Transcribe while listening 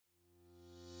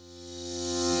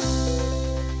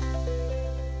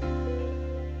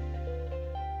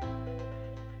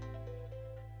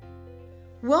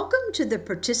Welcome to the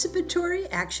Participatory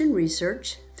Action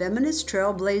Research, Feminist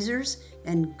Trailblazers,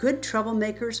 and Good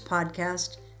Troublemakers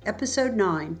podcast, Episode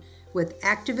 9, with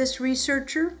activist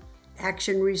researcher,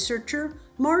 action researcher,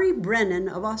 Mari Brennan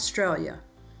of Australia.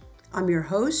 I'm your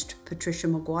host, Patricia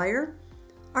McGuire.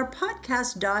 Our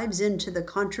podcast dives into the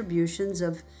contributions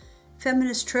of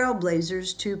feminist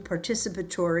trailblazers to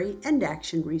participatory and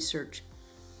action research.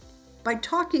 By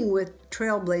talking with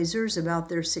trailblazers about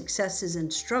their successes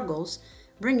and struggles,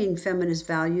 bringing feminist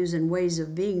values and ways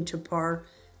of being to par,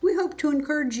 we hope to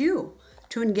encourage you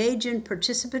to engage in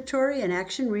participatory and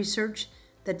action research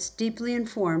that's deeply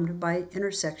informed by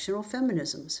intersectional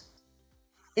feminisms.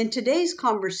 In today's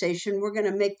conversation, we're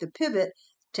going to make the pivot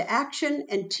to action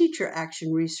and teacher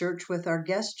action research with our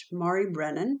guest, Mari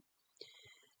Brennan.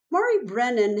 Mari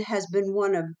Brennan has been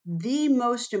one of the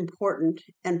most important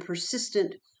and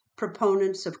persistent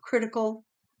proponents of critical,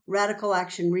 radical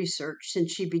action research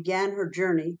since she began her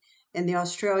journey in the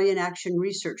Australian action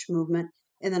research movement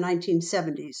in the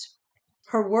 1970s.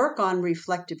 Her work on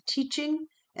reflective teaching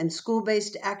and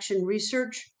school-based action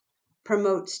research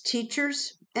promotes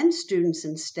teachers and students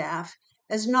and staff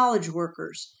as knowledge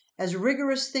workers, as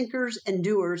rigorous thinkers and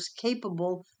doers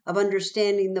capable of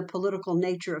understanding the political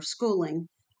nature of schooling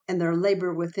and their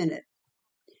labor within it.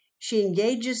 She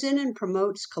engages in and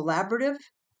promotes collaborative,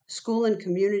 school and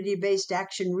community-based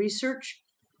action research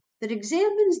that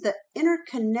examines the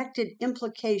interconnected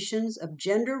implications of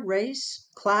gender, race,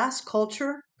 class,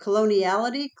 culture,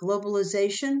 coloniality,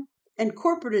 globalization, and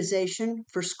corporatization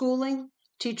for schooling,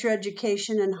 teacher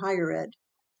education, and higher ed.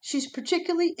 She's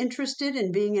particularly interested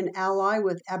in being an ally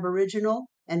with Aboriginal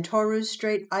and Torres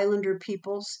Strait Islander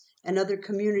peoples and other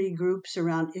community groups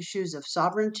around issues of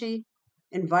sovereignty,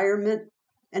 environment,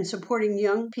 and supporting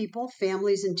young people,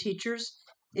 families, and teachers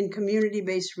in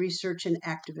community-based research and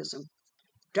activism.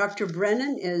 Dr.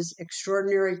 Brennan is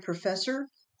extraordinary professor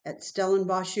at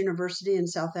Stellenbosch University in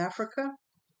South Africa,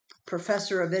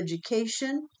 professor of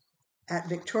education at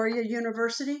Victoria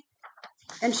University,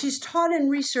 and she's taught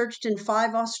and researched in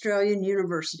 5 Australian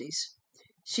universities.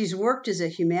 She's worked as a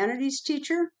humanities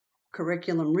teacher,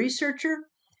 curriculum researcher,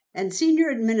 and senior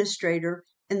administrator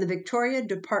in the Victoria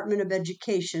Department of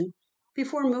Education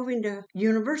before moving to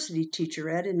university teacher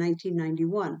ed in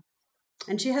 1991.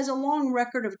 And she has a long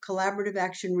record of collaborative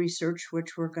action research,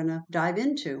 which we're going to dive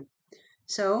into.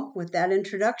 So with that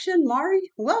introduction,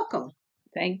 Mari, welcome.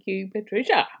 Thank you,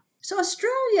 Patricia. So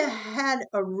Australia had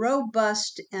a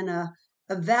robust and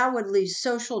avowedly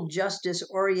social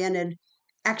justice-oriented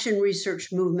action research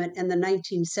movement in the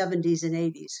 1970s and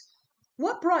 80s.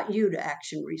 What brought you to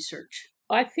action research?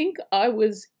 I think I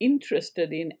was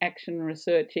interested in action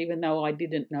research even though I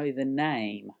didn't know the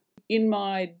name. In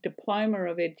my diploma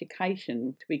of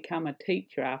education to become a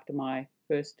teacher after my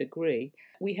first degree,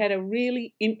 we had a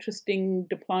really interesting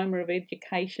diploma of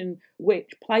education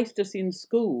which placed us in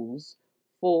schools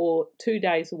for 2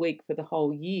 days a week for the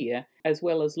whole year, as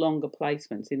well as longer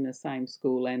placements in the same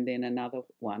school and then another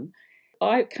one.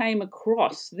 I came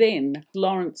across then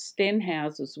Lawrence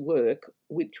Stenhouse's work,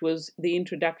 which was the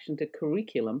introduction to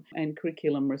curriculum and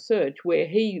curriculum research, where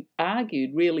he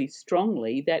argued really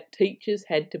strongly that teachers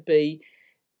had to be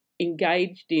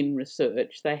engaged in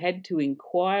research. They had to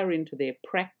inquire into their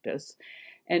practice,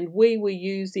 and we were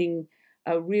using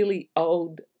a really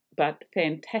old but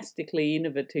fantastically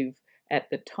innovative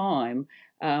at the time,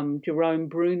 Jerome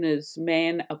Bruner's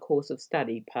Man, A Course of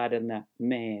Study, pardon the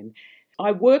man.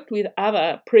 I worked with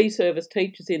other pre-service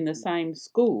teachers in the same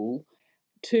school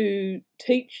to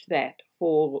teach that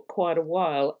for quite a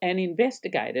while and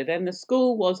investigate it. And the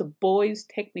school was a boys'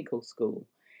 technical school,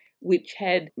 which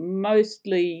had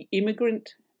mostly immigrant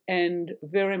and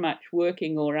very much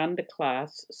working or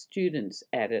underclass students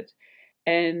at it.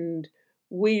 And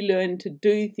we learned to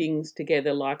do things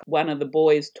together, like one of the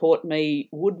boys taught me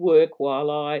woodwork while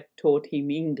I taught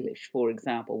him English, for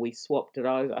example. We swapped it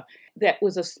over. That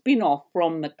was a spin-off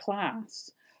from the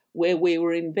class where we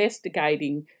were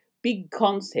investigating big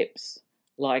concepts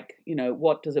like,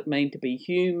 what does it mean to be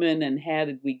human and how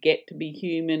did we get to be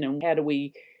human and how do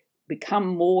we become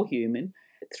more human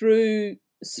through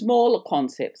smaller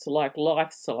concepts like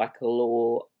life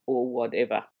cycle or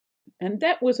whatever. And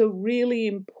that was a really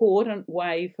important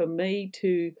way for me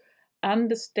to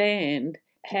understand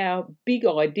how big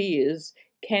ideas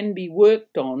can be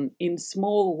worked on in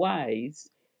small ways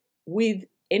with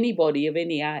anybody of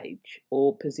any age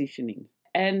or positioning.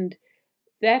 And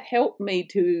that helped me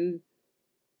to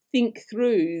think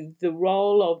through the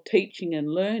role of teaching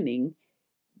and learning,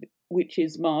 which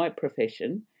is my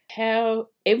profession, how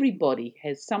everybody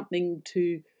has something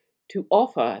to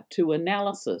offer to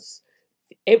analysis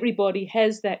everybody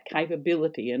has that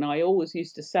capability. And I always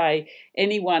used to say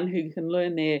anyone who can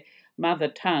learn their mother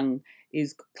tongue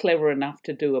is clever enough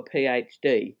to do a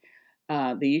PhD.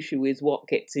 The issue is what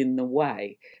gets in the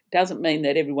way. Doesn't mean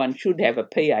that everyone should have a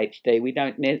PhD. We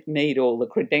don't need all the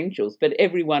credentials, but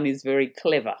everyone is very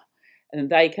clever and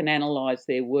they can analyse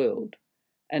their world.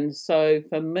 And so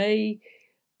for me,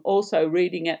 also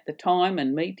reading at the time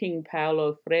and meeting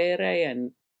Paulo Freire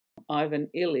and Ivan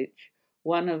Illich,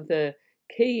 one of the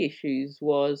key issues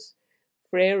was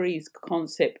Freire's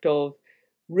concept of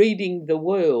reading the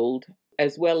world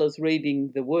as well as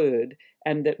reading the word,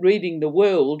 and that reading the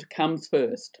world comes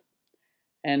first.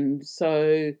 And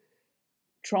so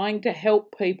trying to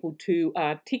help people to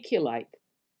articulate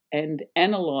and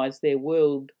analyse their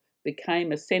world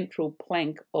became a central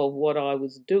plank of what I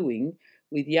was doing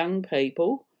with young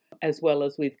people as well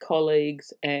as with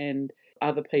colleagues and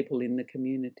other people in the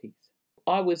communities.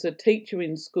 I was a teacher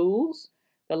in schools.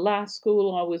 The last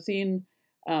school I was in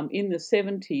the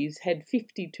 70s had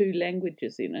 52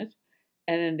 languages in it,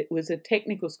 and it was a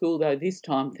technical school, though this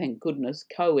time, thank goodness,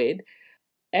 co-ed,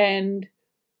 and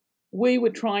we were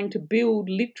trying to build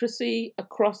literacy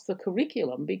across the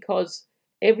curriculum because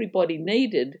everybody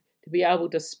needed to be able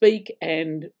to speak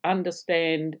and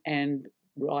understand and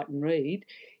write and read,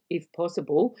 if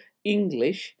possible,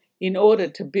 English in order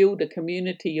to build a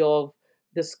community of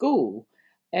the school.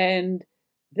 And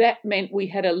that meant we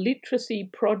had a literacy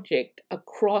project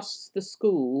across the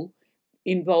school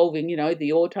involving,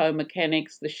 the auto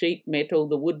mechanics, the sheet metal,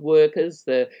 the woodworkers,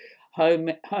 the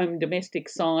home domestic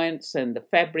science and the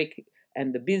fabric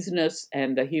and the business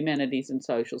and the humanities and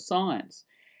social science.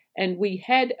 And we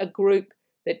had a group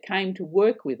that came to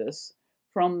work with us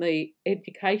from the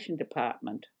education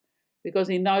department, because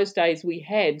in those days we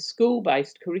had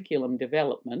school-based curriculum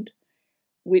development,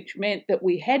 which meant that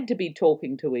we had to be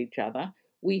talking to each other.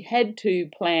 We had to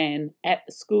plan at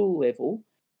the school level.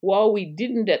 While we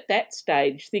didn't at that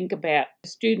stage think about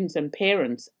students and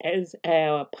parents as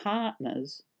our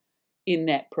partners in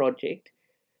that project,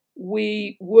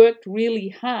 we worked really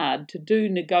hard to do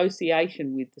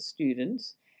negotiation with the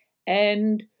students,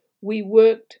 and we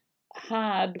worked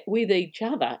hard with each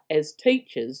other as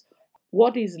teachers.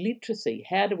 What is literacy?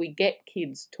 How do we get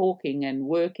kids talking and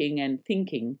working and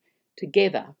thinking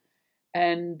together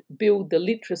and build the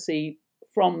literacy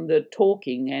from the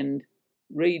talking and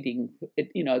reading? It,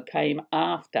 came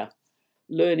after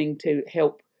learning to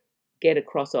help get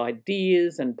across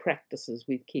ideas and practices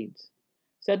with kids.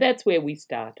 So that's where we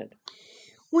started.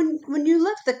 When you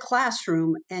left the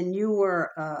classroom and you were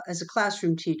as a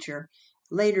classroom teacher,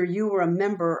 later you were a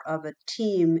member of a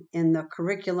team in the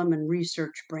curriculum and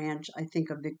research branch, I think,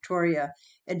 of Victoria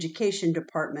Education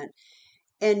Department,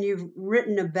 and you've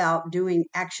written about doing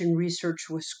action research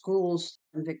with schools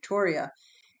in Victoria.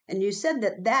 And you said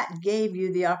that gave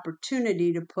you the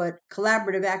opportunity to put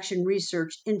collaborative action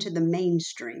research into the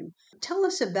mainstream. Tell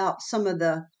us about some of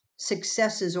the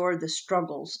successes or the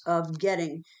struggles of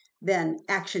getting then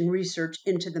action research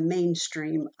into the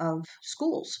mainstream of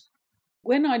schools.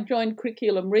 When I joined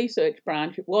Curriculum Research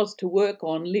Branch, it was to work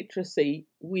on literacy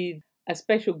with a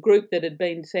special group that had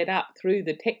been set up through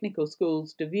the Technical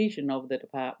Schools Division of the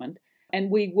department. And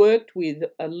we worked with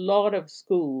a lot of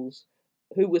schools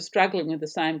who were struggling with the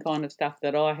same kind of stuff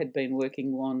that I had been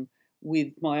working on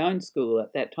with my own school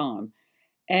at that time.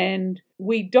 And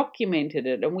we documented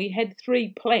it, and we had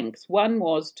 3 planks. One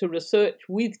was to research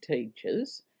with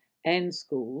teachers and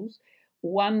schools.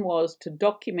 One was to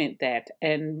document that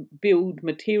and build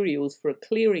materials for a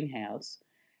clearinghouse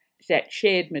that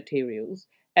shared materials.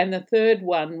 And the third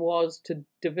one was to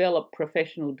develop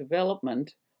professional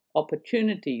development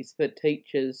opportunities for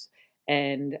teachers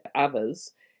and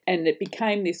others. And it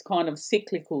became this kind of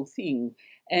cyclical thing.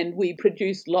 And we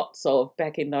produced lots of,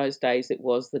 back in those days, it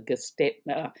was the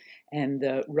Gestetner and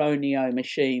the Roneo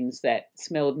machines that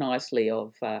smelled nicely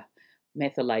of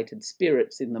methylated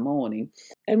spirits in the morning.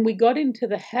 And we got into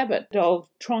the habit of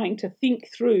trying to think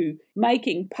through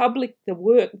making public the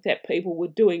work that people were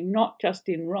doing, not just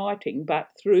in writing, but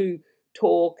through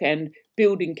talk and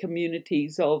building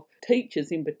communities of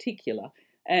teachers in particular,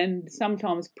 and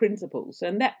sometimes principals.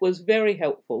 And that was very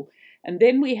helpful. And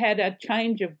then we had a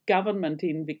change of government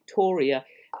in Victoria,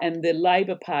 and the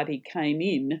Labor Party came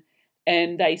in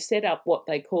and they set up what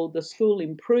they called the School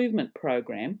Improvement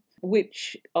Program,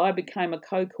 which I became a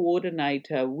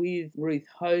co-coordinator with Ruth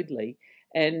Hoadley.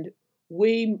 And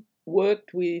we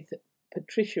worked with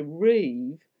Patricia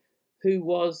Reeve, who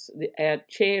was our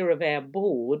chair of our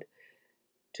board,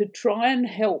 to try and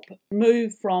help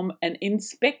move from an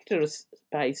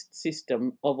inspector-based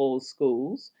system of all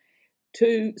schools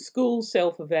to school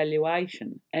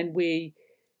self-evaluation. And we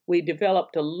We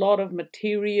developed a lot of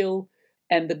material,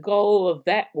 and the goal of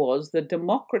that was the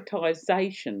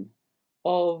democratisation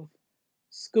of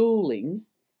schooling.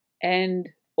 And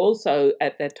also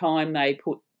at that time they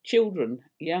put children,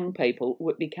 young people,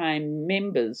 became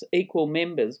members, equal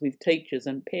members with teachers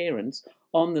and parents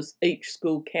on each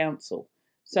school council.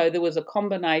 So there was a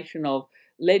combination of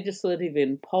legislative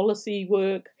and policy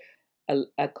work,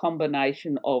 a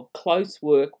combination of close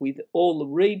work with all the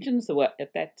regions. There were,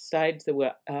 at that stage, there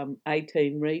were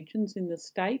 18 regions in the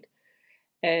state,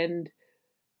 and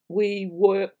we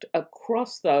worked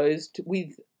across those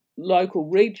with local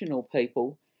regional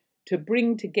people to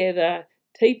bring together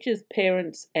teachers,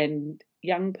 parents and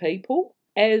young people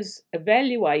as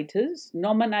evaluators,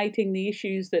 nominating the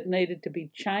issues that needed to be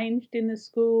changed in the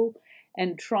school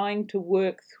and trying to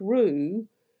work through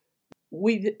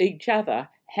with each other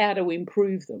how to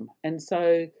improve them. And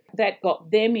so that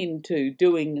got them into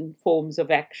doing forms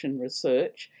of action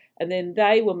research. And then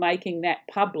they were making that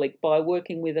public by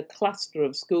working with a cluster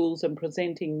of schools and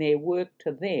presenting their work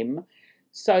to them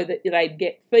so that they'd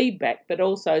get feedback, but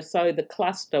also so the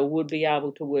cluster would be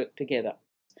able to work together.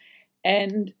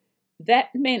 And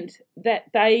that meant that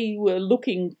they were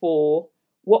looking for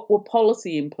what were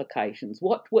policy implications,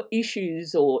 what were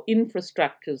issues or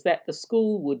infrastructures that the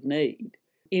school would need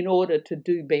in order to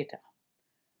do better.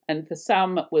 And for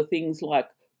some, it were things like,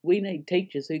 we need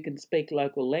teachers who can speak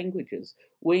local languages.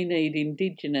 We need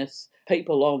Indigenous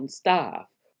people on staff.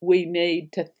 We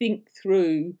need to think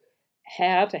through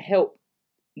how to help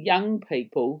young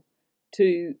people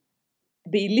to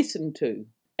be listened to.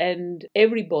 And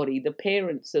everybody, the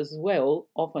parents as well,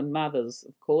 often mothers,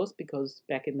 of course, because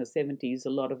back in the 70s, a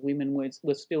lot of women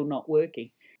were still not working,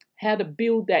 how to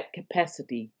build that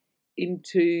capacity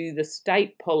into the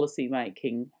state policy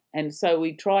making. And so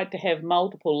we tried to have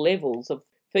multiple levels of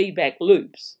feedback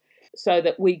loops so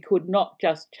that we could not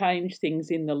just change things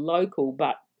in the local,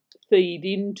 but feed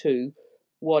into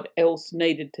what else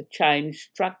needed to change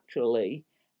structurally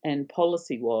and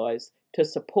policy-wise to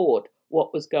support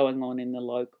what was going on in the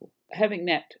local. Having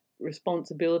that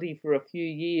responsibility for a few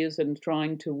years and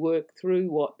trying to work through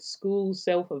what school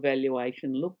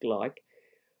self-evaluation looked like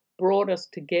brought us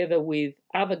together with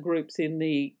other groups in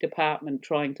the department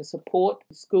trying to support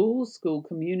schools, school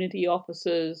community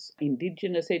officers,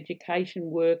 Indigenous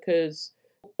education workers.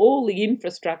 All the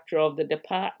infrastructure of the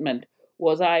department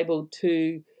was able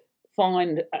to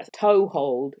find a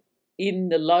toehold in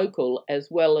the local as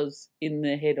well as in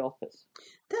the head office.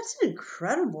 That's an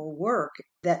incredible work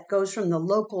that goes from the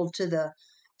local to the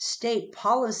state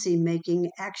policy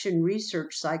making action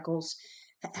research cycles.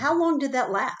 How long did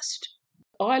that last?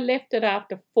 I left it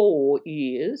after 4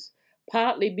 years,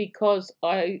 partly because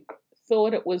I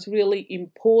thought it was really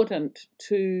important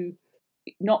to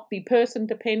not be person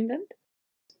dependent.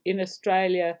 In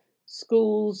Australia,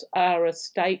 schools are a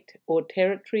state or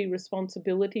territory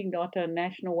responsibility, not a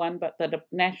national one, but that a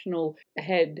national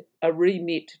had a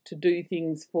remit to do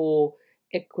things for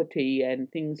equity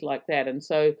and things like that. And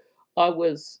so I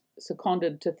was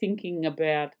seconded to thinking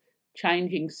about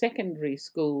changing secondary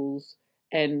schools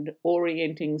and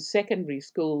orienting secondary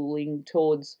schooling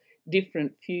towards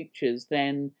different futures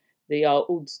than the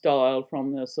old style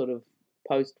from the sort of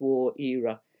post-war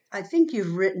era. I think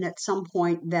you've written at some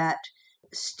point that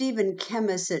Stephen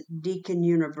Kemmis at Deakin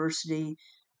University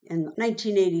in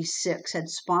 1986 had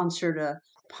sponsored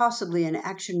possibly an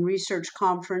action research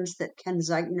conference that Ken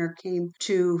Zeitner came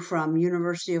to from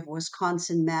University of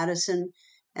Wisconsin-Madison.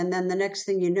 And then the next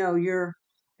thing you know, you're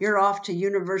off to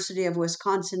University of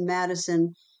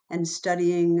Wisconsin-Madison and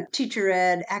studying teacher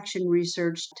ed, action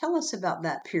research. Tell us about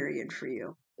that period for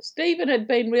you. Stephen had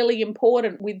been really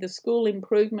important with the school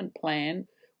improvement plan.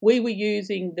 We were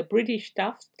using the British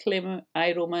stuff, Clement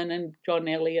Edelman and John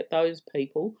Elliott, those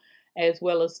people, as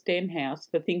well as Stenhouse,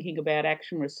 for thinking about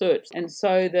action research. And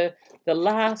so the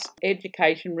last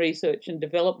education research and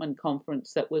development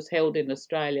conference that was held in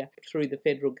Australia through the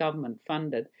federal government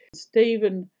funded,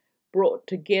 Stephen brought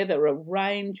together a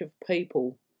range of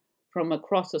people from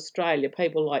across Australia,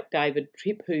 people like David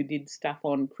Tripp, who did stuff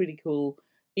on critical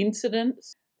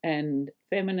incidents, and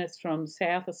feminists from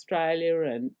South Australia,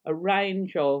 and a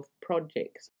range of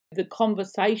projects. The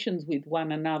conversations with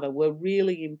one another were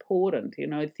really important,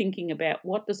 thinking about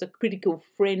what does a critical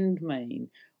friend mean?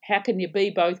 How can you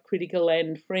be both critical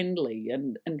and friendly,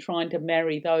 and trying to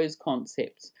marry those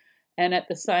concepts. And at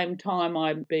the same time,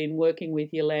 I've been working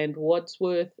with Yolande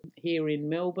Wadsworth here in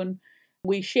Melbourne.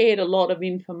 We shared a lot of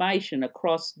information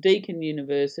across Deakin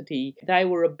University. They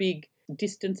were a big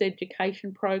distance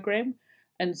education program.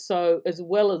 And so, as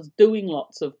well as doing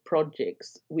lots of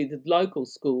projects with local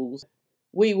schools,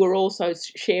 we were also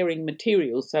sharing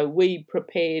materials. So we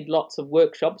prepared lots of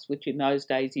workshops, which in those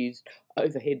days used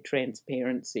overhead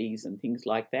transparencies and things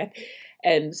like that.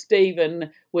 And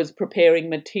Stephen was preparing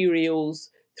materials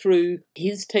through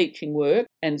his teaching work.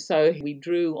 And so we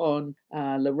drew on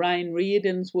Lorraine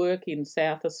Riordan's work in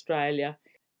South Australia,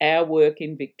 our work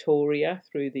in Victoria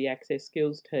through the Access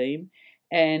Skills team,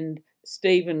 and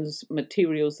Stephen's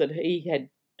materials that he had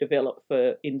developed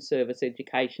for in-service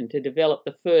education to develop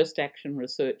the first action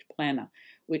research planner,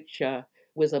 which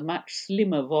was a much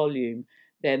slimmer volume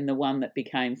than the one that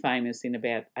became famous in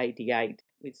about 88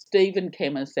 with Stephen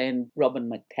Kemmis and Robin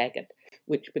McTaggart,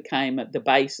 which became the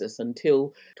basis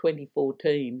until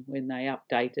 2014 when they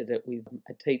updated it with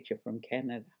a teacher from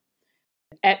Canada.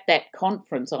 At that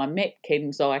conference, I met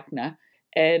Ken Zeichner,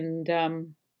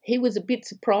 and he was a bit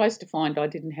surprised to find I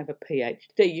didn't have a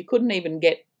PhD. You couldn't even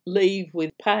get leave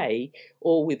with pay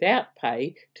or without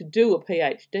pay to do a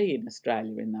PhD in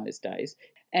Australia in those days.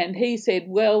 And he said,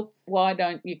 well, why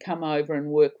don't you come over and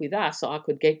work with us? I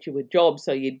could get you a job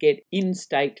so you'd get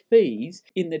in-state fees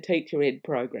in the teacher ed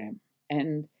program.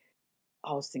 And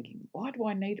I was thinking, why do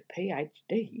I need a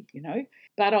PhD,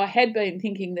 But I had been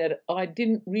thinking that I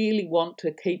didn't really want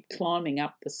to keep climbing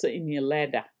up the senior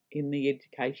ladder in the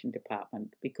education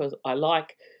department because I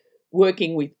like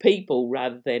working with people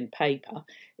rather than paper,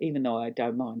 even though I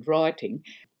don't mind writing.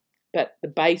 But the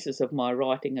basis of my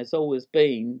writing has always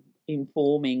been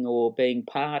informing or being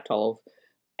part of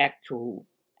actual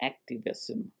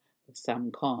activism of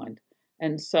some kind.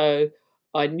 And so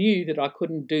I knew that I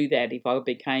couldn't do that if I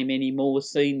became any more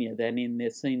senior than in the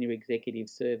senior executive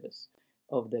service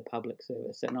of the public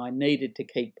service. And I needed to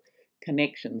keep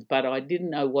connections, but I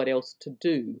didn't know what else to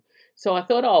do. So I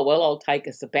thought, oh, well, I'll take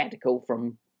a sabbatical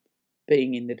from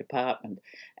being in the department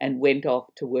and went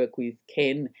off to work with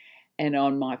Ken. And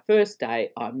on my first day,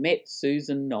 I met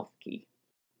Susan Noffke,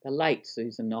 the late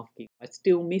Susan Noffke. I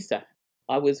still miss her.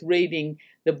 I was reading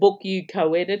the book you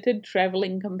co-edited,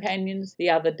 Travelling Companions,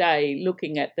 the other day,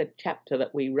 looking at the chapter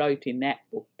that we wrote in that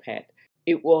book, Pat.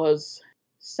 It was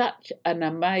such an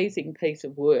amazing piece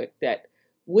of work that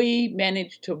we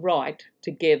managed to write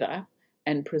together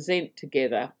and present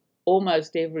together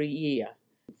almost every year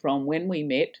from when we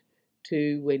met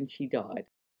to when she died.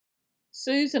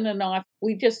 Susan and I,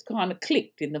 we just kind of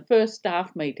clicked in the first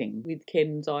staff meeting with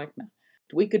Ken Zeichner.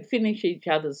 We could finish each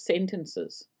other's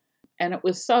sentences. And it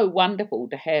was so wonderful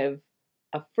to have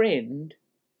a friend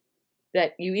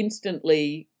that you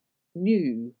instantly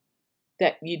knew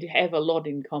that you'd have a lot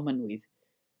in common with.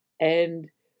 And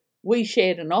we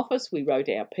shared an office. We wrote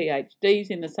our PhDs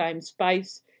in the same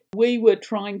space. We were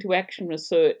trying to action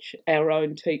research our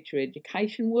own teacher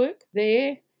education work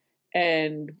there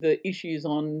and the issues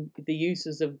on the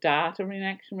uses of data in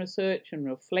action research and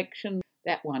reflection.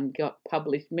 That one got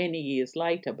published many years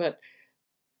later, but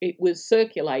it was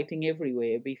circulating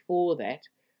everywhere before that,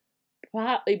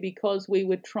 partly because we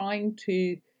were trying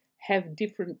to have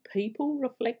different people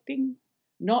reflecting,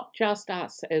 not just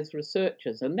us as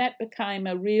researchers. And that became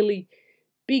a really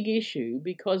big issue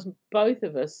because both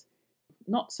of us,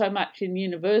 not so much in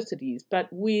universities, but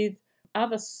with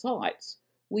other sites,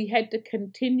 we had to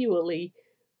continually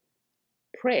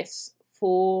press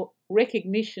for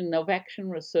recognition of action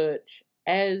research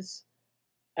as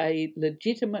a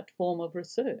legitimate form of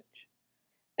research,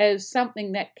 as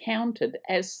something that counted,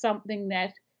 as something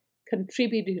that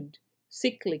contributed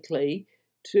cyclically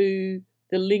to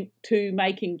the link to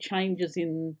making changes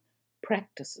in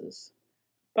practices.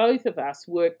 Both of us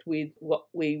worked with what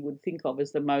we would think of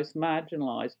as the most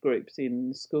marginalised groups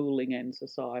in schooling and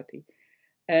society.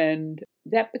 And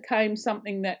that became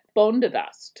something that bonded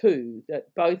us too,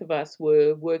 that both of us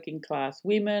were working class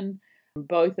women,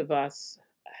 both of us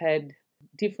had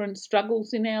different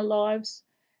struggles in our lives,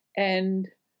 and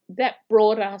that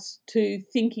brought us to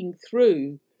thinking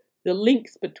through the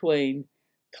links between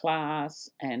class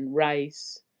and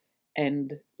race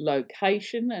and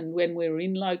location. And when we were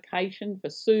in location, for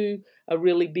Sue, a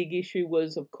really big issue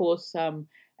was, of course,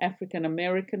 African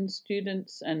American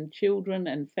students and children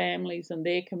and families and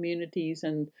their communities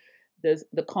and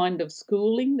the kind of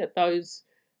schooling that those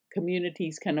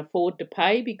communities can afford to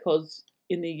pay, because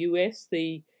in the US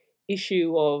the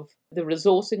issue of the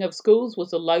resourcing of schools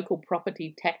was a local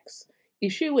property tax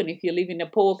issue, and if you live in a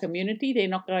poor community they're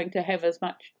not going to have as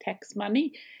much tax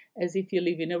money as if you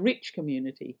live in a rich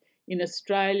community. In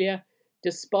Australia,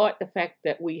 despite the fact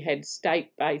that we had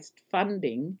state-based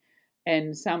funding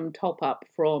and some top-up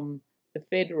from the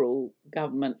federal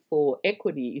government for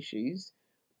equity issues,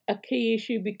 a key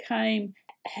issue became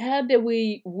how do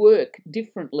we work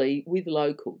differently with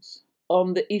locals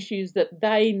on the issues that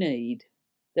they need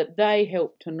that they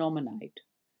helped to nominate.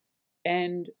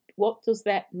 And what does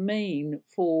that mean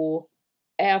for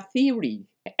our theory,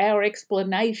 our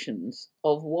explanations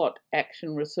of what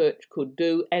action research could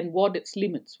do and what its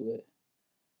limits were?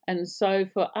 And so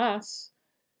for us,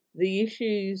 the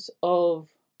issues of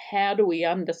how do we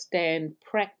understand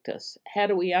practice? How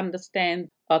do we understand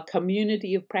a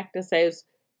community of practice as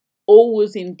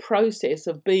always in process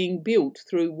of being built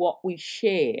through what we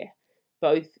share,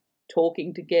 both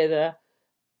talking together,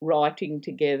 writing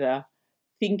together,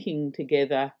 thinking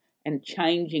together, and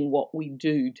changing what we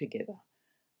do together.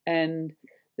 And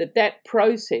that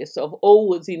process of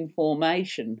always in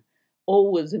formation,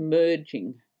 always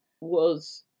emerging,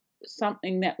 was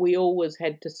something that we always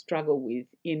had to struggle with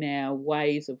in our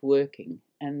ways of working.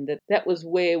 And that was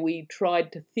where we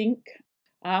tried to think.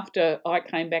 After I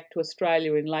came back to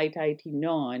Australia in late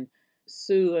 89,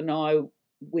 Sue and I,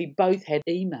 we both had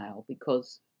email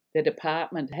because the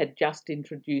department had just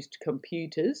introduced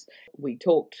computers. We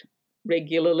talked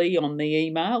regularly on the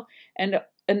email, and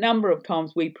a number of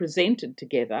times we presented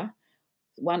together.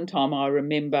 One time I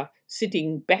remember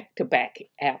sitting back to back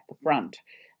out the front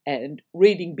and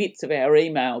reading bits of our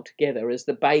email together as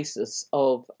the basis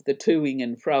of the toing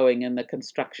and froing and the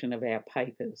construction of our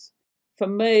papers. For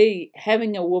me,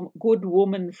 having a good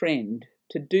woman friend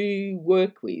to do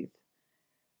work with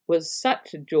was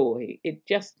such a joy. It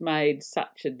just made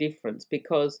such a difference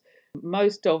because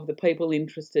most of the people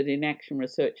interested in action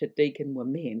research at Deakin were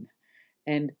men.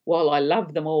 And while I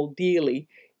love them all dearly,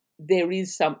 there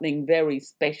is something very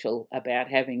special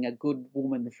about having a good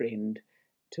woman friend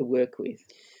to work with.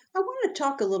 I want to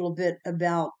talk a little bit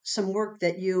about some work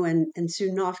that you and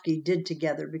Sue Nofke did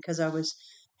together because I was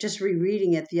just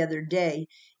rereading it the other day.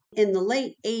 In the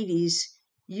late 80s,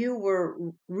 you were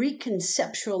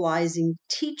reconceptualizing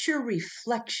teacher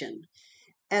reflection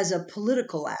as a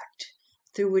political act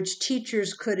through which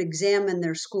teachers could examine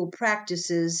their school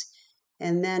practices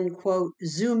and then, quote,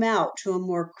 zoom out to a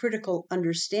more critical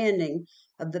understanding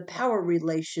of the power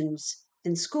relations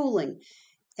in schooling.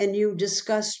 And you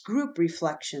discussed group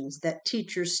reflections that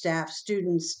teachers, staff,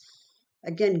 students,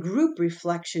 again, group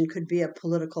reflection could be a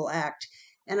political act.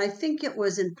 And I think it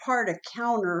was in part a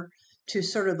counter to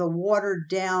sort of the watered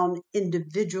down,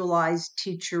 individualized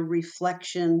teacher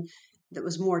reflection that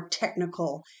was more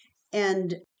technical.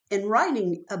 And in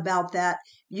writing about that,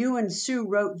 you and Sue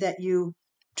wrote that you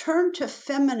turned to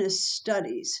feminist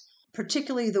studies,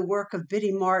 particularly the work of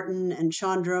Biddy Martin and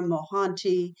Chandra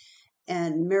Mohanty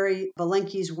and Mary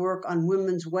Belenke's work on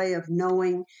women's way of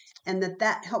knowing, and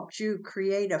that helped you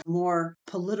create a more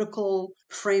political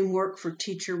framework for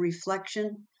teacher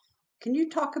reflection. Can you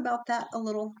talk about that a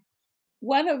little?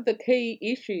 One of the key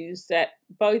issues that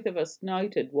both of us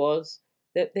noted was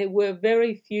that there were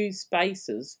very few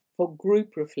spaces for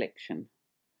group reflection.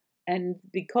 And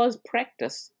because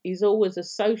practice is always a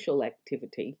social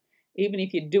activity, even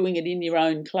if you're doing it in your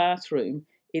own classroom,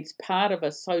 it's part of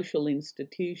a social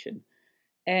institution.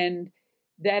 And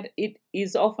that it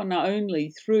is often only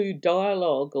through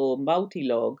dialogue or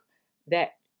multilogue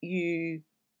that you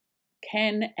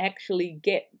can actually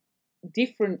get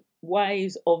different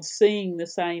ways of seeing the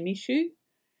same issue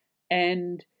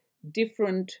and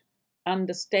different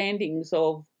understandings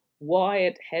of why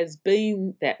it has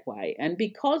been that way. And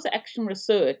because action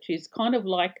research is kind of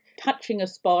like touching a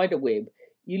spider web,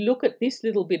 you look at this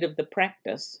little bit of the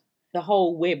practice, the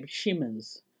whole web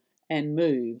shimmers and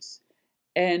moves.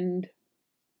 And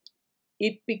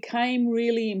it became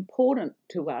really important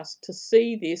to us to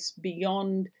see this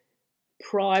beyond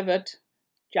private,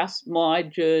 just my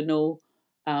journal,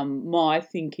 my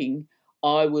thinking,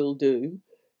 I will do,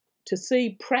 to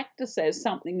see practice as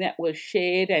something that was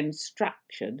shared and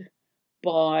structured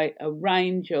by a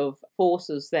range of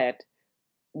forces that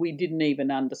we didn't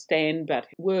even understand but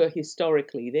were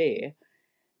historically there.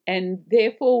 And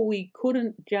therefore, we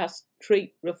couldn't just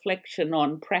treat reflection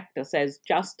on practice as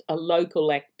just a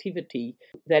local activity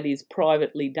that is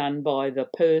privately done by the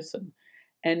person.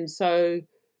 And so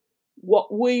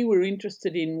what we were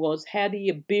interested in was how do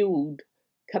you build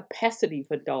capacity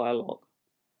for dialogue?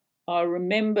 I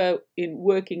remember in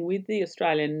working with the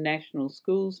Australian National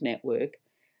Schools Network,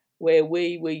 where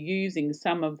we were using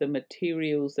some of the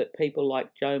materials that people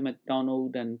like Joe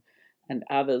McDonald and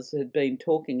others had been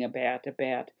talking about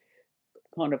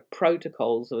kind of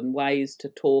protocols and ways to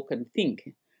talk and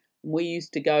think. We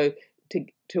used to go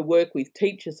to work with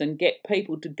teachers and get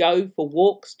people to go for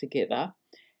walks together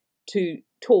to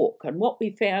talk. And what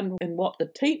we found and what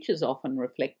the teachers often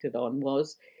reflected on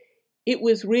was it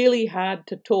was really hard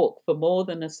to talk for more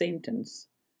than a sentence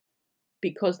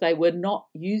because they were not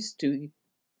used to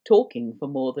talking for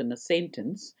more than a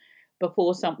sentence.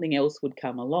 before something else would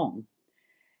come along.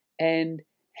 And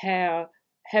how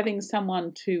having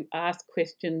someone to ask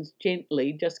questions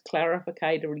gently, just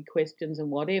clarificatory questions and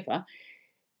whatever,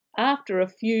 after a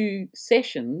few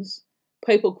sessions,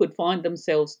 people could find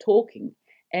themselves talking.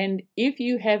 And if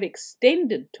you have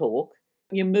extended talk,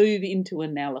 you move into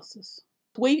analysis.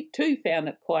 We too found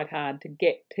it quite hard to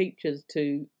get teachers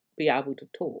to be able to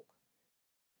talk.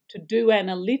 To do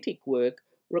analytic work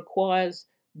requires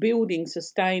building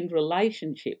sustained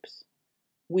relationships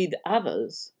with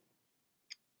others,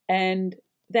 and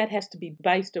that has to be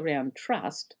based around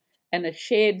trust and a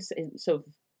shared sense of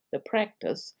the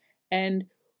practice. And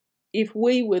if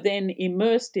we were then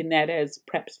immersed in that as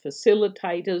perhaps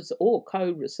facilitators or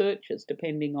co-researchers,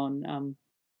 depending on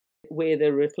where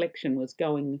the reflection was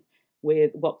going,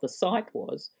 what the site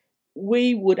was,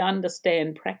 we would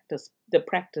understand the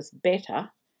practice better,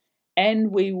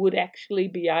 and we would actually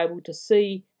be able to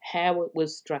see how it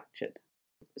was structured.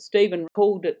 Stephen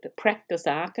called it the practice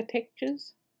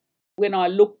architectures. When I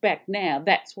look back now,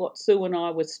 that's what Sue and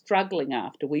I were struggling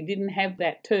after. We didn't have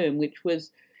that term, which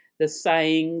was the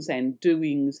sayings and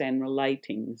doings and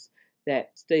relatings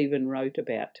that Stephen wrote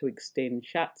about to extend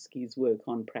Schatzky's work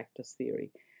on practice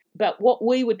theory. But what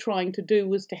we were trying to do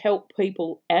was to help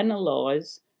people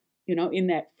analyse, in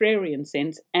that Freirean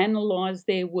sense, analyse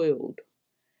their world.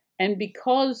 And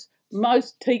because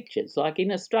most teachers, like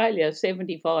in Australia,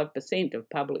 75% of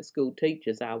public school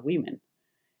teachers are women,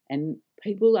 and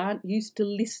people aren't used to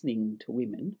listening to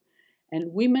women,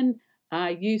 and women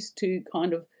are used to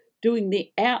kind of doing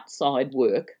the outside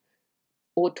work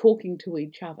or talking to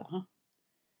each other,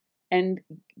 and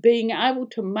being able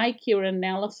to make your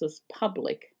analysis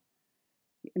public,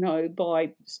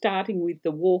 by starting with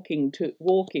the walking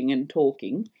and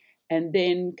talking, and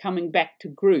then coming back to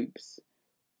groups.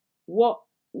 What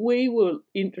we were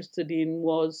interested in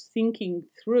was thinking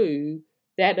through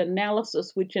that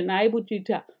analysis, which enabled you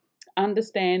to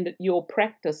understand your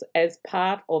practice as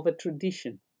part of a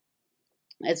tradition,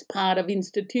 as part of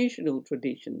institutional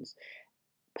traditions,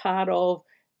 part of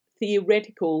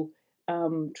theoretical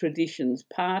traditions,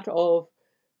 part of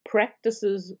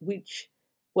practices which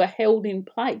were held in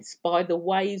place by the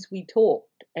ways we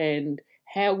talked and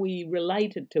how we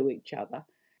related to each other.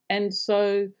 And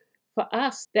so for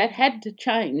us, that had to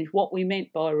change what we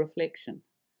meant by reflection,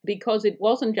 because it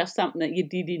wasn't just something that you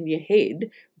did in your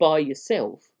head by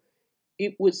yourself.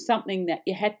 It was something that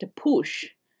you had to push,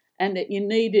 and that you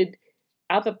needed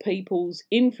other people's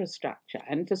infrastructure.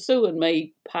 And for Sue and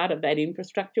me, part of that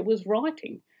infrastructure was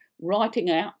writing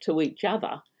out to each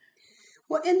other.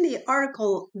 Well, in the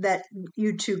article that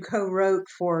you two co-wrote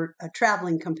for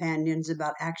Traveling Companions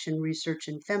about action research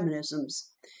and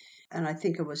feminisms, and I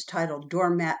think it was titled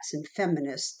Doormats and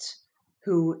Feminists,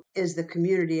 who is the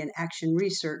community in action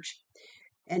research.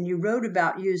 And you wrote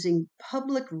about using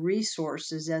public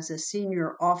resources as a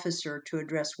senior officer to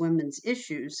address women's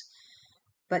issues,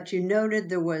 but you noted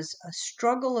there was a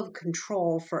struggle of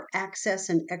control for access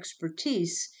and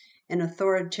expertise in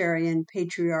authoritarian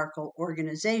patriarchal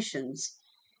organizations.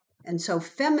 And so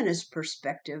feminist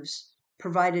perspectives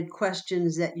provided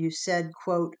questions that you said,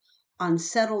 quote,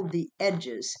 unsettled the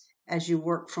edges as you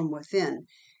work from within.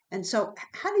 And so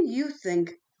how do you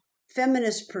think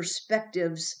feminist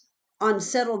perspectives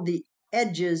unsettled the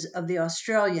edges of the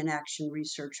Australian action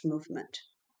research movement?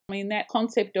 I mean, that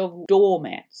concept of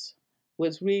doormats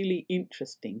was really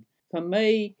interesting. For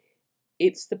me,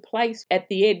 it's the place at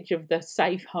the edge of the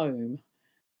safe home.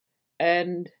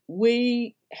 And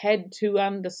we had to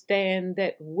understand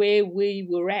that where we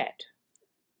were at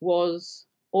was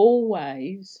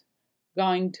always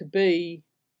going to be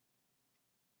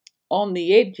on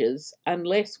the edges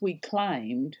unless we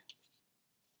claimed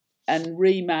and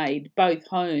remade both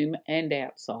home and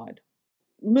outside.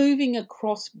 Moving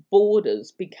across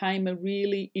borders became a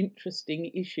really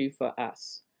interesting issue for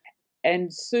us.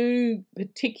 And Sue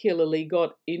particularly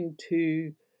got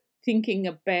into thinking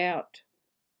about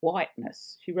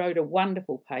whiteness. She wrote a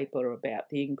wonderful paper about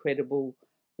the incredible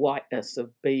whiteness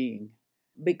of being,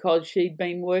 because she'd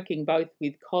been working both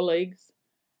with colleagues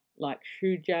like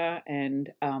Shuja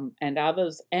and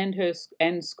others,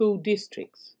 and school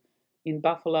districts in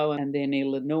Buffalo and then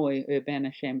Illinois,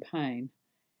 Urbana-Champaign.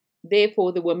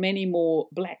 Therefore, there were many more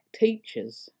black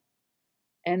teachers.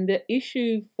 And the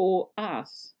issue for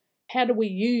us, how do we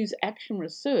use action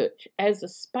research as a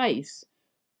space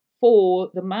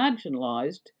for the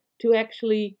marginalised to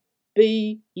actually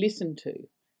be listened to?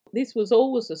 This was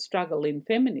always a struggle in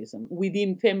feminism,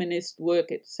 within feminist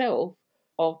work itself,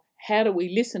 of how do we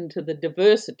listen to the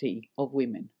diversity of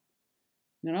women?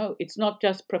 It's not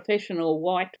just professional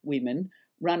white women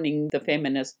running the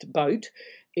feminist boat.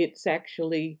 It's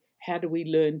actually how do we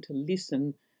learn to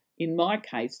listen, in my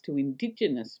case, to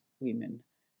Indigenous women,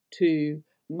 to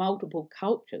multiple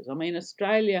cultures. I mean,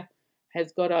 Australia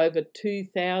has got over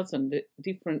 2,000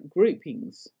 different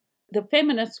groupings. The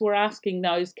feminists were asking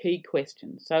those key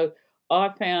questions. So I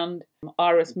found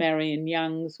Iris Marion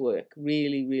Young's work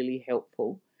really, really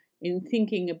helpful in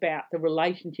thinking about the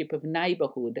relationship of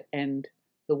neighbourhood and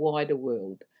the wider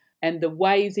world, and the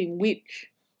ways in which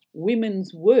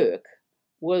women's work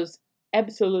was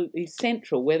absolutely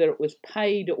central, whether it was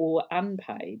paid or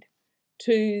unpaid,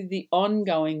 to the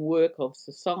ongoing work of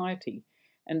society.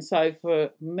 And so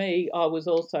for me, I was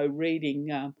also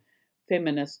reading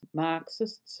feminist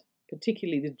Marxists,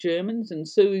 particularly the Germans, and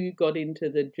Sue got into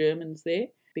the Germans there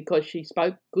because she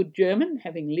spoke good German,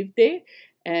 having lived there,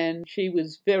 and she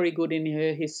was very good in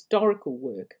her historical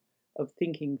work of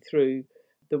thinking through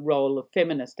the role of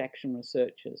feminist action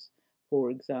researchers,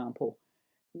 for example.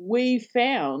 We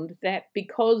found that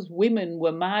because women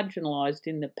were marginalised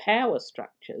in the power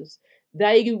structures,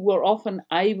 they were often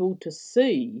able to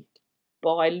see,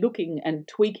 by looking and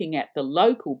tweaking at the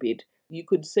local bit, you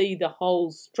could see the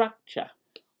whole structure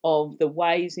of the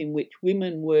ways in which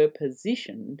women were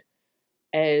positioned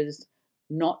as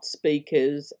not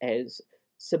speakers, as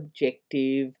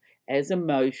subjective, as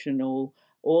emotional,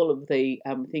 all of the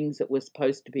things that were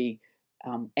supposed to be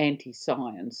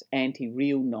anti-science,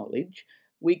 anti-real knowledge.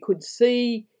 We could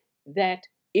see that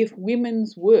if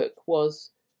women's work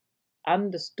was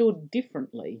understood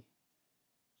differently,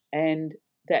 and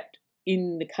that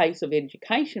in the case of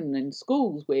education in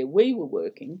schools where we were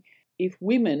working, if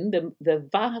women, the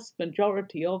vast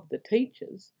majority of the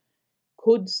teachers,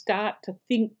 could start to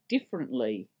think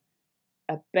differently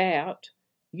about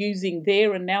using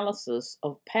their analysis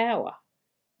of power,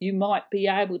 you might be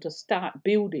able to start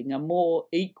building a more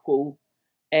equal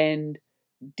and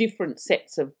different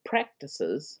sets of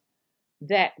practices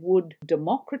that would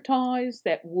democratise,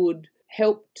 that would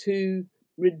help to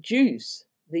reduce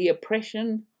the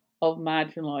oppression of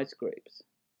marginalised groups.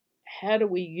 How do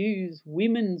we use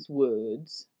women's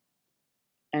words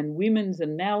and women's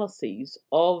analyses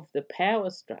of the power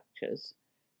structures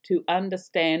to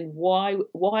understand why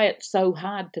it's so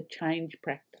hard to change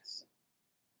practice?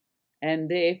 And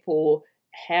therefore,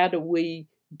 how do we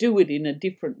do it in a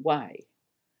different way?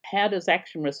 How does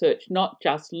action research not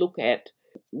just look at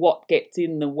what gets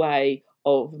in the way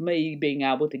of me being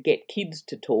able to get kids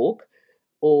to talk,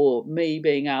 or me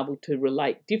being able to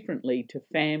relate differently to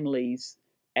families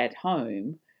at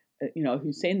home,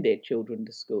 who send their children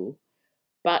to school,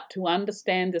 but to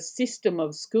understand the system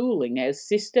of schooling as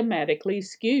systematically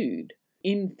skewed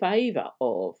in favour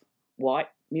of white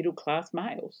middle-class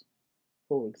males,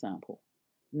 for example.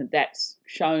 And that's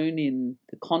shown in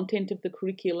the content of the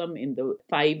curriculum, in the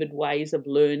favoured ways of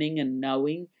learning and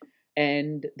knowing,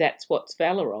 and that's what's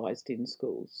valorised in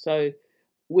schools. So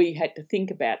we had to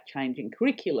think about changing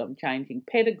curriculum, changing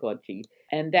pedagogy,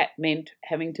 and that meant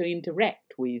having to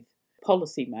interact with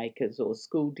policymakers or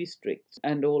school districts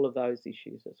and all of those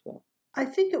issues as well. I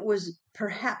think it was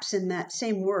perhaps in that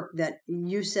same work that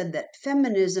you said that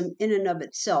feminism in and of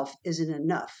itself isn't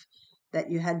enough, that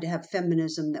you had to have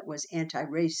feminism that was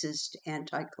anti-racist,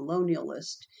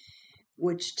 anti-colonialist,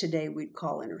 which today we'd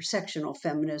call intersectional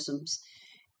feminisms.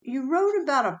 You wrote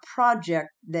about a project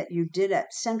that you did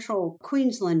at Central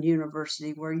Queensland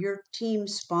University where your team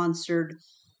sponsored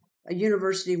a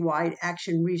university-wide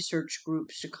action research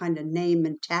groups to kind of name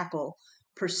and tackle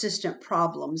persistent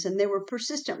problems. And they were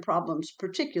persistent problems,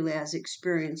 particularly as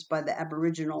experienced by the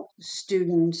Aboriginal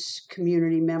students,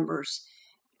 community members.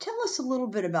 Tell us a little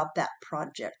bit about that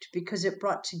project, because it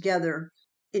brought together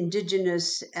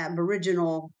Indigenous,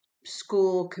 Aboriginal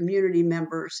school community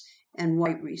members and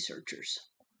white researchers.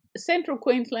 Central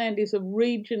Queensland is a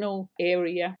regional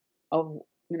area of,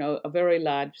 a very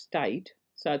large state.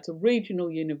 So it's a regional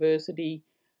university.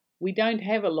 We don't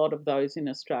have a lot of those in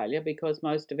Australia because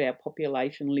most of our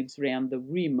population lives around the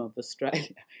rim of Australia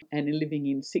and are living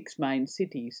in 6 main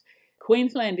cities.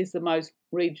 Queensland is the most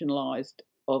regionalised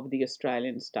of the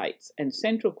Australian states, and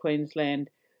Central Queensland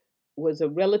was a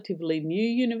relatively new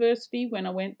university when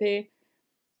I went there,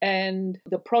 and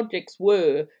the projects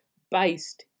were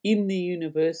based in the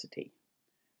university,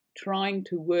 trying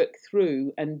to work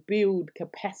through and build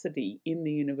capacity in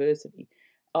the university.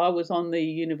 I was on the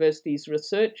university's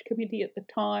research committee at the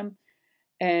time,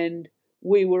 and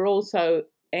we were also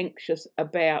anxious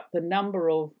about the number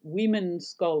of women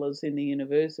scholars in the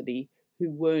university who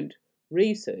weren't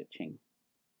researching.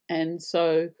 And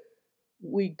so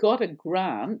we got a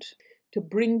grant to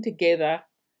bring together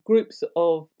groups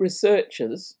of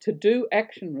researchers to do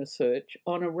action research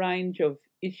on a range of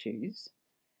issues.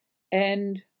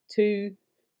 and to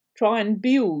try and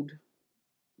build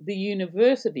the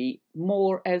university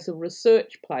more as a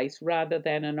research place rather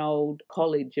than an old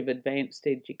college of advanced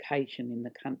education in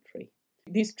the country.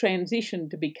 This transition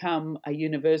to become a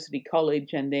university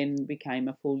college and then became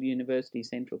a full university,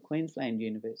 Central Queensland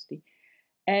University.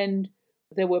 And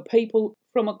there were people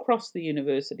from across the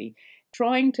university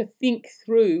trying to think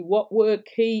through what were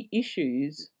key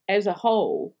issues as a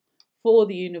whole for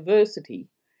the university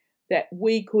that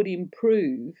we could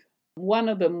improve. One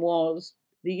of them was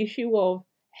the issue of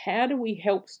how do we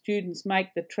help students make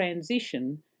the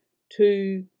transition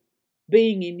to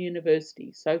being in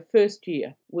university. So first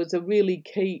year was a really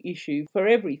key issue for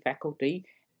every faculty.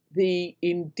 The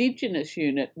Indigenous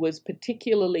unit was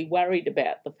particularly worried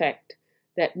about the fact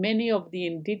that many of the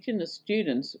Indigenous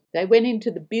students, they went into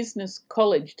the business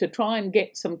college to try and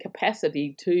get some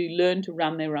capacity to learn to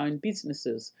run their own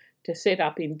businesses, to set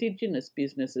up Indigenous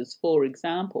businesses, for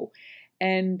example,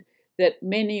 and that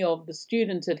many of the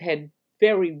students had had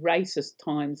very racist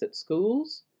times at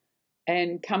schools,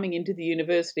 and coming into the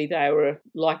university they were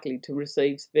likely to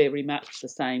receive very much the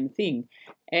same thing.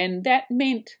 And that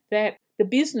meant that the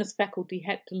business faculty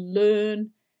had to learn,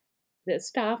 the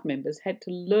staff members had to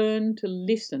learn to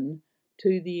listen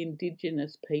to the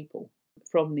Indigenous people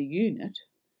from the unit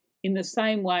in the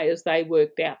same way as they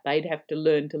worked out they'd have to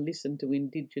learn to listen to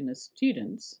Indigenous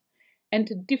students and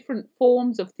to different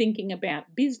forms of thinking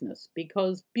about business,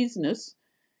 because business,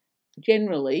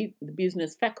 generally, the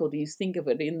business faculties think of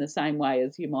it in the same way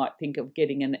as you might think of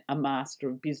getting a Master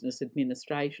of Business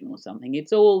Administration or something.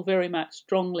 It's all very much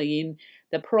strongly in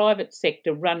the private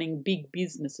sector running big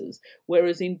businesses,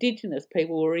 whereas Indigenous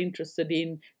people were interested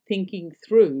in thinking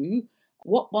through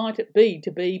what might it be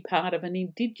to be part of an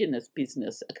Indigenous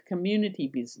business, a community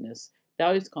business,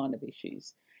 those kind of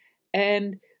issues.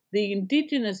 And the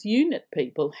Indigenous unit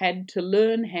people had to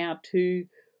learn how to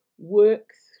work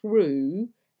through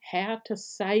how to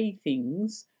say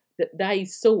things that they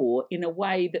saw in a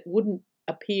way that wouldn't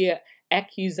appear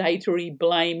accusatory,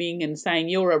 blaming, and saying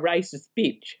you're a racist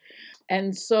bitch.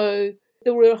 And so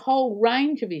there were a whole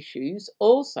range of issues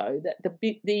also that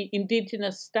the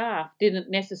Indigenous staff didn't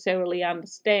necessarily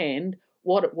understand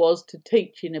what it was to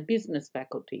teach in a business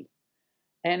faculty.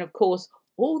 And of course,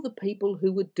 all the people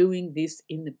who were doing this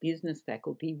in the business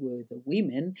faculty were the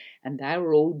women, and they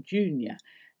were all junior.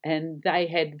 And they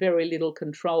had very little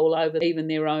control over even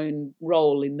their own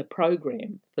role in the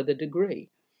program for the degree.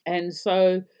 And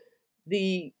so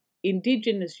the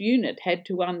Indigenous unit had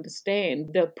to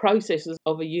understand the processes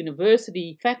of a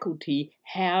university faculty,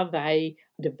 how they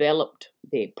developed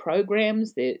their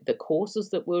programs, the courses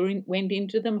that went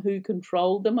into them, who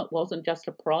controlled them. It wasn't just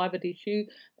a private issue.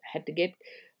 They had to get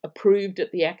approved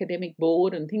at the academic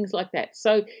board and things like that.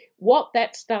 So what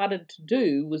that started to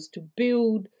do was to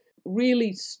build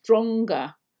really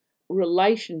stronger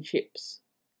relationships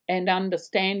and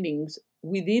understandings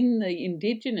within the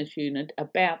Indigenous unit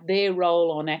about their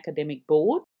role on academic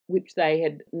board, which they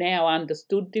had now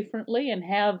understood differently, and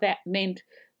how that meant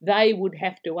they would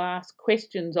have to ask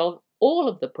questions of all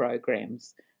of the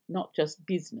programs, not just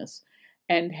business,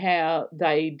 and how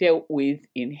they dealt with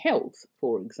in health,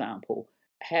 for example,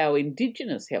 how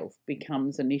Indigenous health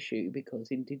becomes an issue, because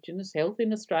Indigenous health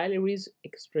in Australia is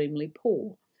extremely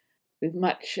poor, with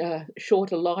much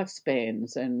shorter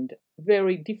lifespans and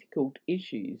very difficult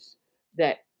issues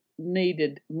that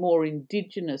needed more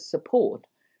Indigenous support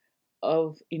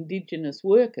of Indigenous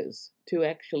workers to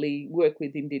actually work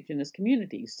with Indigenous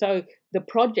communities. So the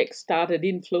project started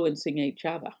influencing each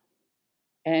other.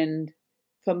 And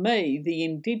for me, the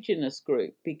Indigenous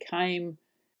group became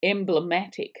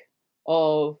emblematic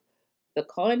of the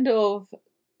kind of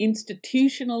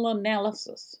institutional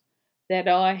analysis that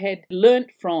I had learnt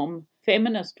from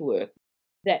feminist work,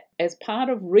 that as part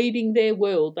of reading their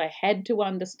world, they had to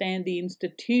understand the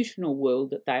institutional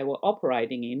world that they were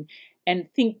operating in and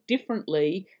think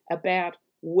differently about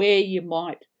where you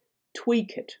might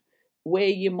tweak it, where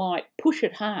you might push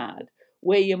it hard,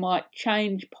 where you might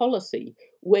change policy,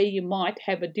 where you might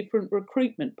have a different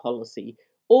recruitment policy.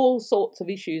 All sorts of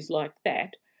issues like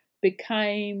that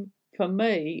became, for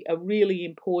me, a really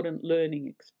important learning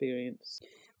experience.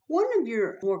 One of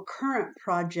your more current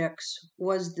projects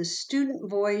was the Student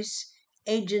Voice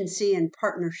Agency and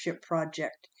Partnership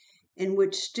Project, in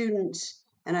which students,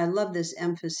 and I love this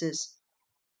emphasis,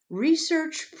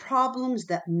 research problems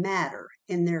that matter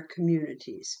in their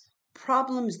communities,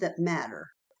 problems that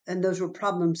matter. And those were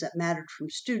problems that mattered from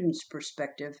students'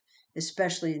 perspective,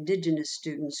 especially Indigenous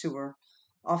students who are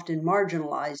often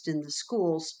marginalized in the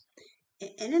schools.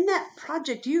 And in that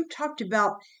project, you talked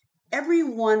about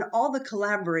everyone, all the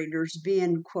collaborators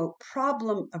being, quote,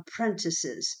 problem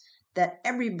apprentices, that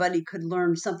everybody could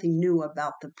learn something new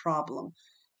about the problem.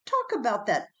 Talk about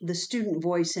that, the Student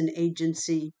Voice and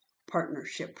Agency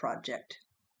Partnership Project.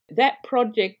 That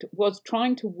project was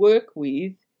trying to work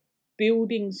with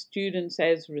building students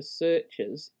as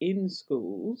researchers in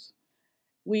schools.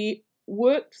 We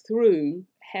worked through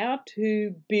how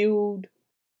to build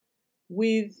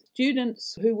with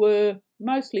students who were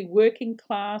mostly working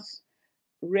class,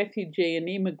 refugee and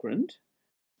immigrant,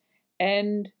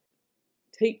 and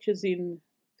teachers in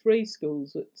 3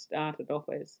 schools that started off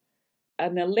as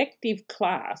an elective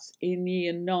class in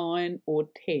year 9 or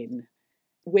 10,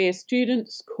 where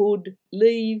students could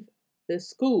leave the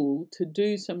school to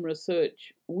do some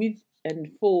research with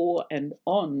and for and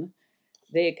on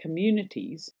their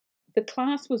communities. The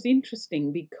class was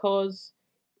interesting because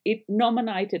it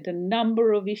nominated a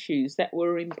number of issues that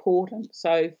were important.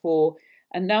 So for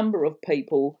a number of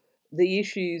people, the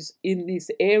issues in this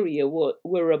area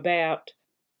were about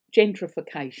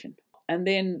gentrification. And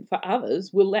then for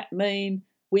others, will that mean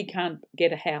we can't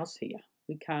get a house here?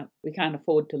 We can't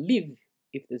afford to live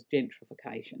if there's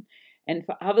gentrification. And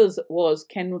for others it was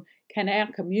can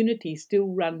our community still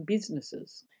run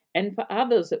businesses? And for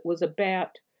others it was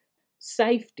about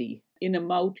safety in a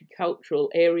multicultural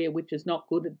area which is not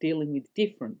good at dealing with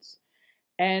difference.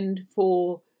 And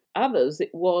for others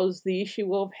it was the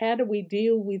issue of how do we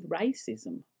deal with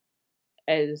racism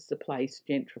as the place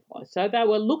gentrifies. So they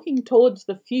were looking towards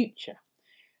the future,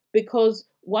 because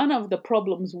one of the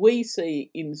problems we see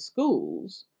in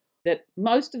schools, that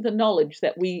most of the knowledge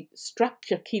that we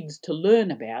structure kids to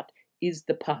learn about is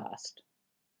the past.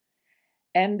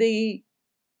 And the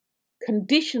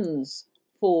conditions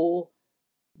for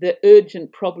the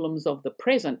urgent problems of the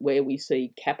present, where we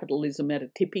see capitalism at a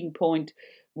tipping point,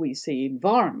 we see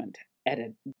environment at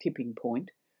a tipping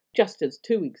point, just as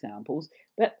 2 examples.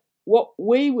 But what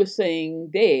we were seeing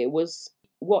there was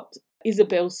what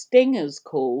Isabel Stengers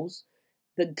calls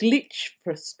the glitch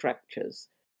structures,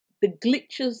 the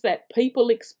glitches that people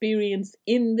experience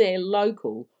in their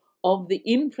local of the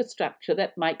infrastructure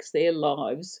that makes their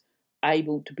lives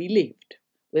able to be lived,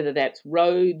 whether that's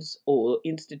roads or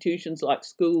institutions like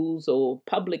schools or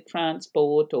public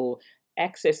transport or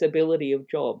accessibility of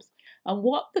jobs. And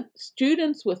what the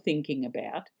students were thinking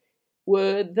about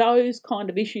were those kind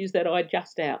of issues that I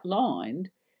just outlined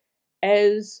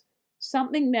as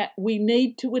something that we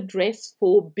need to address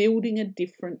for building a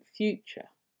different future.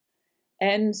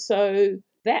 And so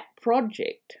that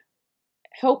project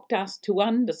helped us to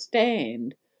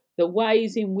understand the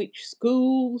ways in which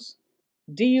schools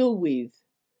deal with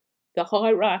the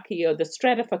hierarchy or the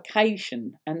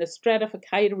stratification and the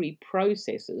stratificatory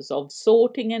processes of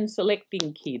sorting and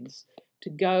selecting kids to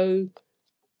go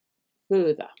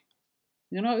further,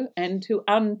 and to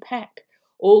unpack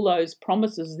all those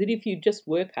promises that if you just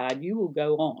work hard, you will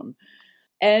go on.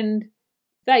 And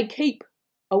they keep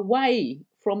away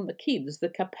from the kids the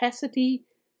capacity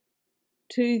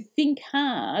to think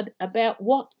hard about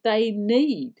what they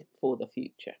need for the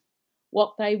future,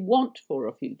 what they want for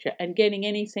a future, and getting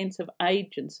any sense of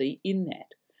agency in that.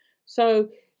 So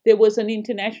there was an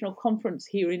international conference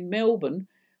here in Melbourne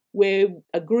where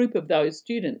a group of those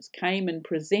students came and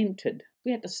presented.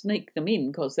 We had to sneak them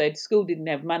in because their school didn't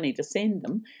have money to send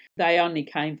them. They only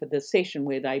came for the session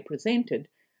where they presented.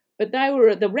 But they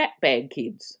were the rat bag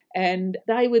kids, and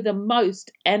they were the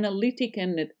most analytic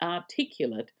and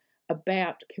articulate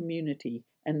about community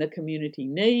and the community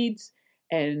needs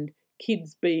and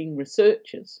kids being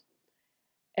researchers.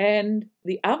 And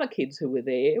the other kids who were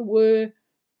there were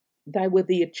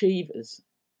the achievers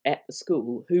at the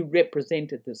school who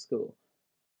represented the school.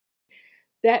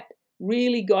 That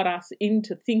really got us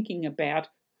into thinking about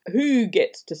who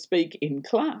gets to speak in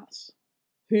class,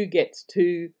 who gets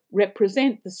to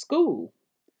represent the school,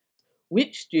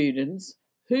 which students,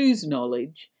 whose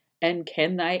knowledge, and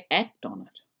can they act on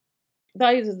it?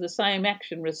 Those are the same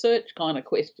action research kind of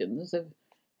questions of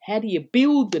how do you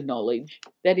build the knowledge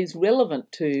that is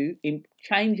relevant to in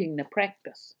changing the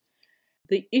practice.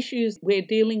 The issues we're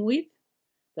dealing with,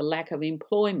 the lack of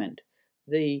employment,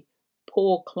 the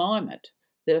poor climate,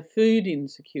 the food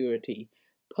insecurity,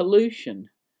 pollution,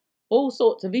 all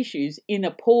sorts of issues in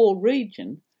a poor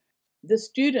region, the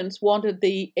students wanted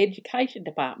the education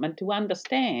department to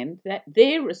understand that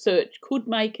their research could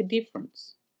make a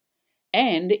difference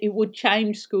and it would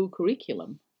change school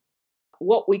curriculum.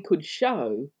 What we could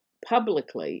show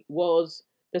publicly was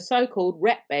the so-called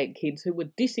ratbag kids who were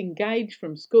disengaged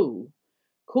from school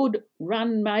could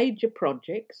run major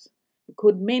projects,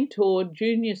 could mentor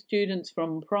junior students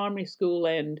from primary school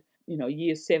and,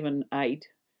 year 7, 8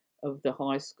 of the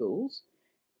high schools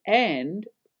and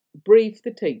brief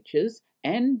the teachers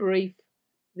and brief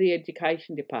the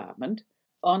education department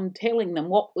on telling them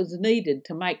what was needed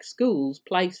to make schools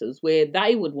places where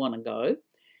they would want to go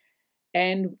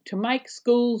and to make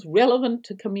schools relevant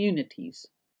to communities.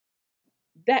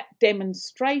 That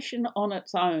demonstration on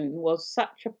its own was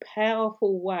such a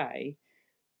powerful way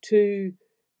to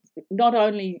not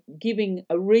only giving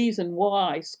a reason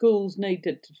why schools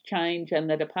needed to change and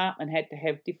the department had to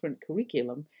have different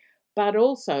curriculum, but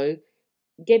also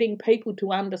getting people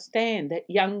to understand that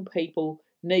young people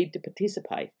need to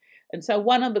participate. And so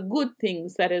one of the good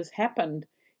things that has happened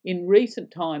in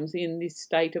recent times in this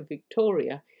state of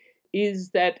Victoria is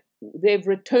that they've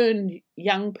returned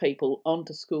young people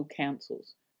onto school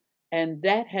councils. And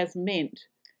that has meant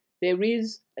there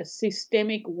is a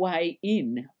systemic way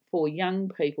in for young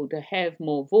people to have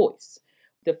more voice.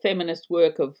 The feminist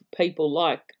work of people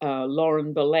like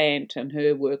Lauren Berlant and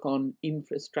her work on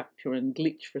infrastructure and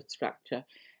glitchfrastructure,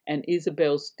 and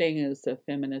Isabel Stengers, the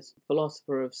feminist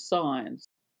philosopher of science,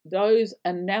 those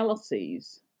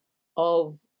analyses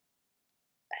of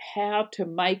how to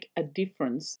make a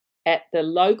difference at the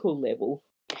local level,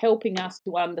 helping us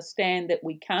to understand that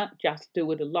we can't just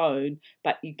do it alone,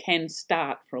 but you can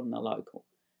start from the local.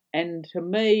 And to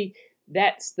me,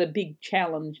 that's the big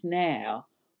challenge now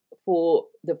for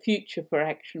the future for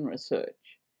action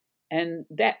research. And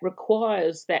that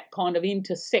requires that kind of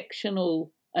intersectional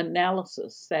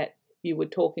analysis that you were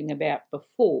talking about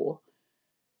before.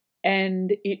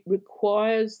 And it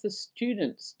requires the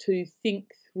students to think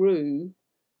through,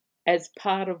 as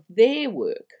part of their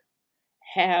work,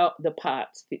 how the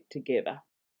parts fit together.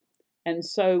 And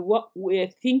so what we're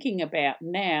thinking about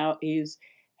now is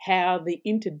how the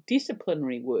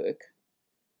interdisciplinary work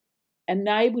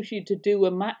enables you to do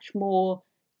a much more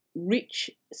rich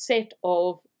set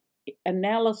of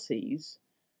analyses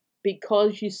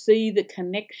because you see the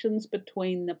connections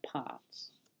between the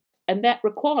parts. And that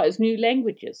requires new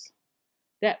languages.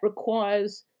 That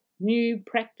requires new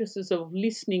practices of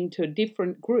listening to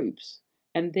different groups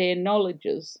and their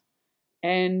knowledges.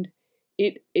 And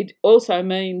it also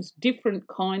means different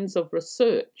kinds of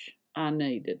research are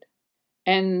needed.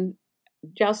 And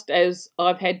just as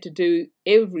I've had to do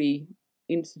every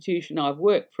institution I've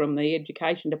worked, from the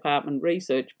education department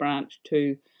research branch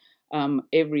to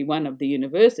every one of the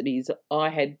universities, I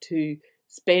had to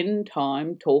spend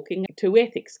time talking to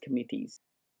ethics committees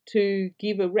to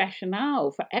give a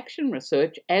rationale for action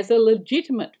research as a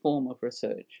legitimate form of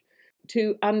research,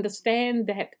 to understand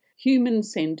that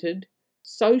human-centred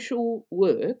social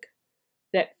work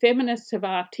that feminists have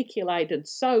articulated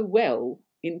so well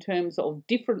in terms of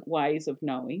different ways of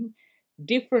knowing,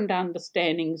 different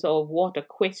understandings of what a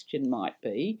question might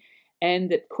be,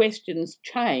 and that questions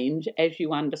change as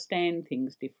you understand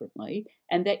things differently,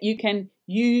 and that you can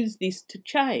use this to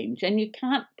change, and you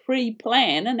can't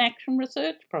pre-plan an action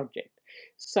research project.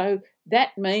 So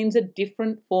that means a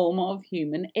different form of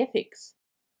human ethics.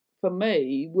 For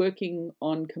me, working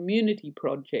on community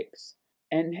projects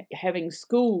and having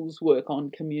schools work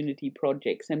on community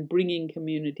projects and bringing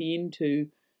community into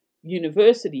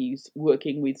universities,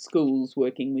 working with schools,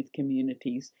 working with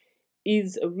communities,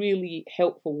 is a really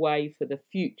helpful way for the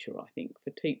future, I think, for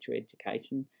teacher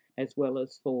education as well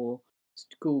as for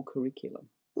school curriculum.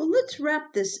 Well, let's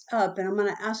wrap this up, and I'm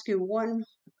going to ask you one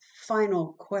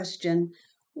final question.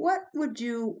 What would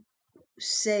you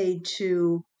say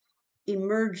to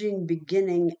emerging,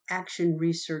 beginning action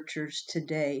researchers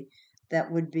today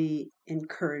that would be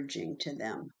encouraging to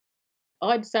them?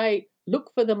 I'd say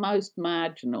look for the most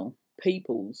marginal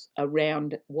peoples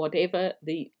around whatever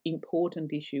the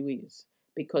important issue is,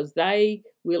 because they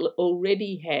will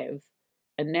already have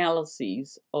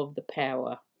analyses of the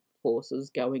power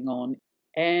forces going on,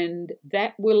 and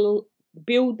that will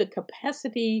build the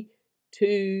capacity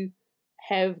to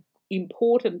have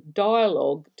important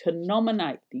dialogue to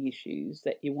nominate the issues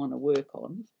that you want to work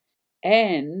on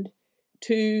and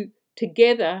to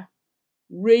together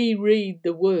reread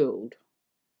the world,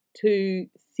 to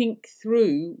think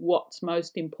through what's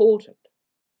most important.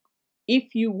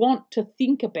 If you want to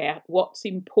think about what's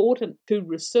important to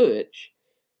research,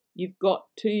 you've got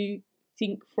to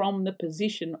think from the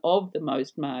position of the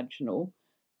most marginal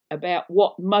about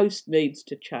what most needs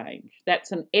to change.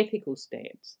 That's an ethical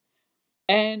stance.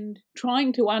 And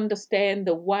trying to understand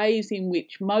the ways in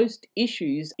which most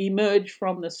issues emerge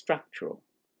from the structural,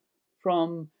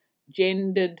 from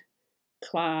gendered,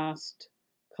 classed,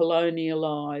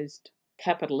 colonialised,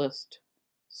 capitalist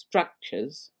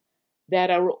structures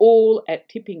that are all at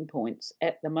tipping points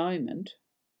at the moment.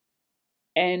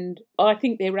 And I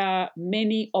think there are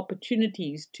many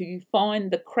opportunities to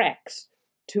find the cracks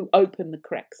to open the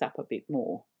cracks up a bit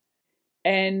more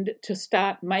and to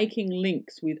start making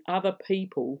links with other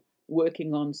people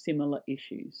working on similar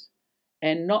issues.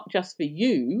 And not just for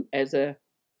you as a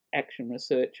action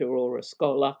researcher or a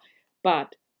scholar,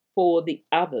 but for the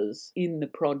others in the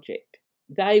project.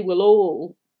 They will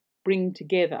all bring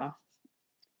together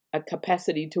a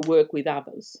capacity to work with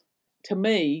others. To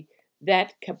me,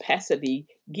 that capacity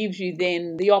gives you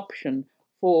then the option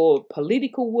for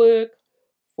political work,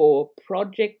 for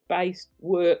project-based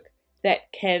work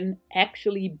that can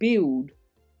actually build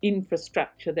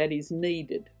infrastructure that is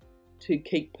needed to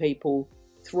keep people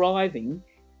thriving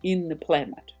in the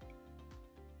planet.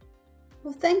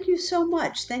 Well, thank you so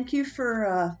much. Thank you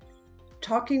for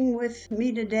talking with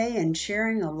me today and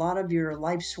sharing a lot of your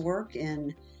life's work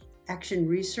in action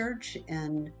research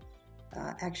and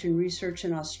action research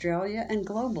in Australia and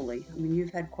globally. I mean,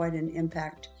 you've had quite an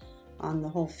impact on the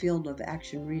whole field of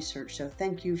action research. So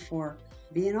thank you for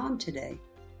being on today.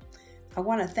 I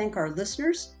want to thank our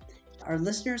listeners. Our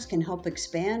listeners can help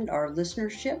expand our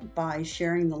listenership by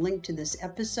sharing the link to this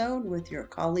episode with your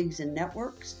colleagues and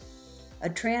networks. A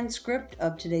transcript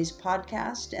of today's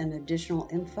podcast and additional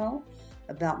info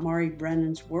about Mari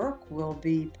Brennan's work will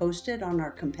be posted on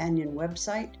our companion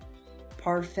website,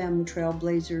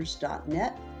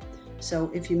 parfemtrailblazers.net.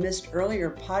 So if you missed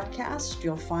earlier podcasts,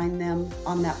 you'll find them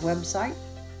on that website.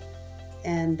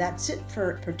 And that's it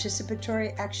for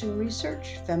participatory action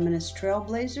research, feminist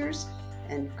trailblazers,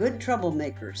 and good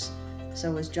troublemakers.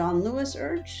 So as John Lewis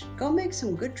urged, go make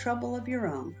some good trouble of your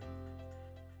own.